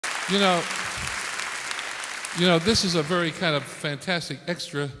You know, this is a very kind of fantastic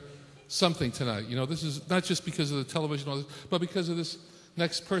extra something tonight. You know, this is not just because of the television, and all this, but because of this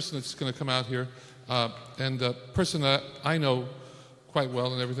next person that's going to come out here, and a person that I know quite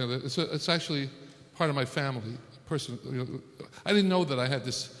well and everything. It's actually part of my family. Person, you know, I didn't know that I had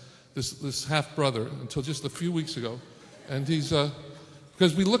this half brother until just a few weeks ago, and he's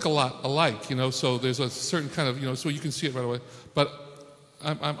because we look a lot alike, you know. So there's a certain kind of, you know, so you can see it right away. But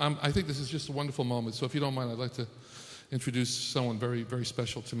I think this is just a wonderful moment. So if you don't mind, I'd like to introduce someone very, very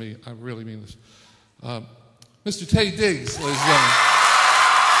special to me. I really mean this. Mr. Taye Diggs, ladies and gentlemen.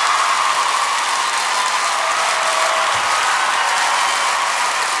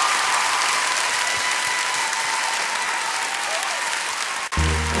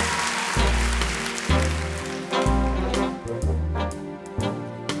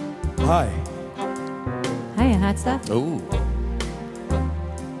 Hi. Hiya, hot stuff. Oh.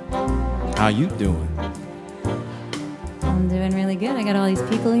 How you doing? I'm doing really good. I got all these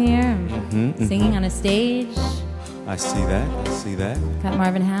people here singing on a stage. I see that. I see that. Got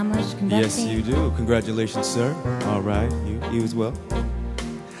Marvin Hamlish conducting. Yes, you do. Congratulations, sir. All right. You as well.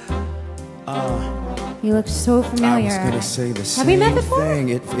 You look so familiar. I was going to say the Have we met same before? thing.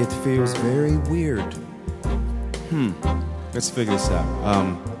 It feels very weird. Let's figure this out.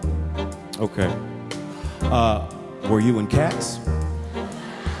 Okay. Were you in Cats?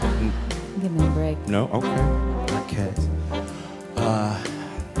 Give me a break. No? Okay. Not Cats.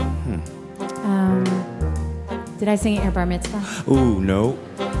 Did I sing at your bar mitzvah? Ooh, no.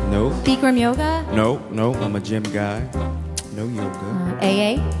 No. Bikram yoga? No. I'm a gym guy. No yoga.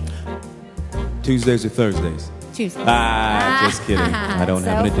 AA? Tuesdays or Thursdays? Tuesday. Just kidding. I don't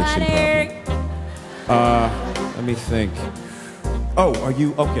have an addiction problem. Let me think. Oh, are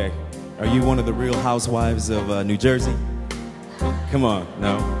you okay? Are you one of the Real Housewives of New Jersey? Come on,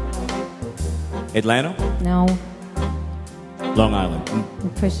 no. Atlanta? No. Long Island. I'm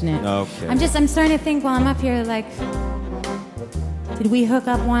pushing it. Okay. I'm starting to think while I'm up here, like, did we hook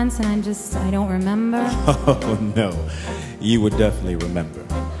up once and I don't remember? Oh, no. You would definitely remember.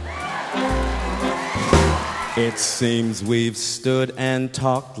 It seems we've stood and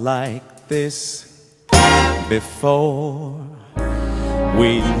talked like this before.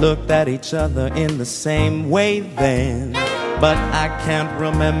 We looked at each other in the same way then, but I can't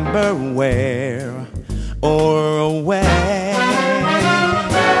remember where or when.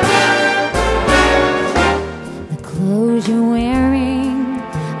 The clothes you're wearing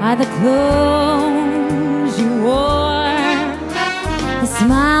are the clothes you wore. The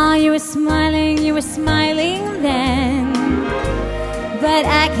smile you were smiling then, but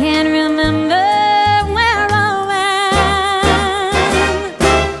I can't remember where or when.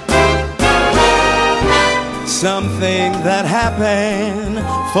 Something that happened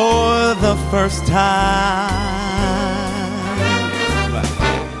for the first time.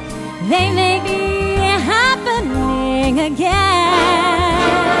 They may be happening again.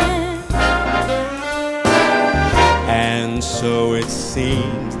 And so it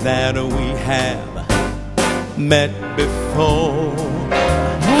seems that we have met before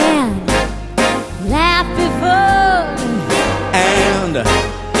And laughed before. and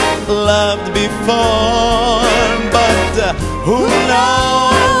loved before, but who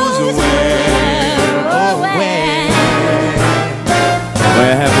knows where or when.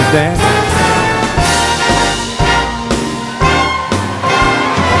 Where happens that?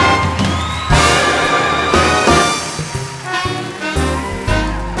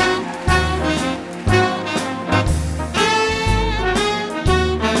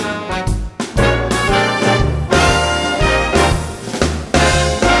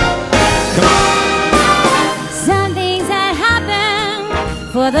 Some things that happen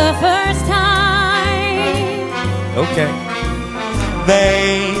for the first time. Okay.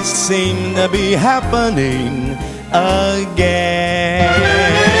 They seem to be happening again.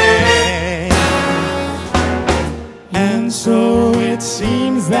 And so it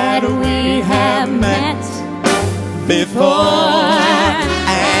seems that we have met before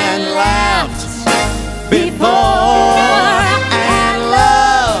and laughed before and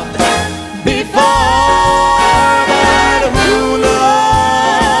loved before, but who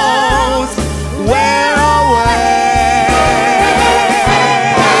knows where or when?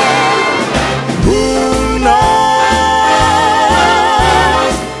 Who knows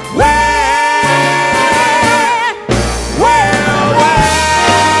where or when?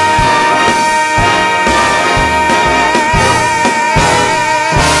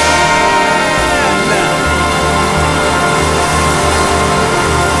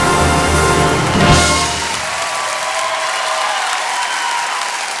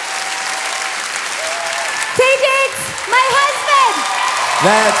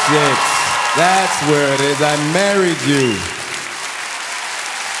 That's it. That's where it is. I married you.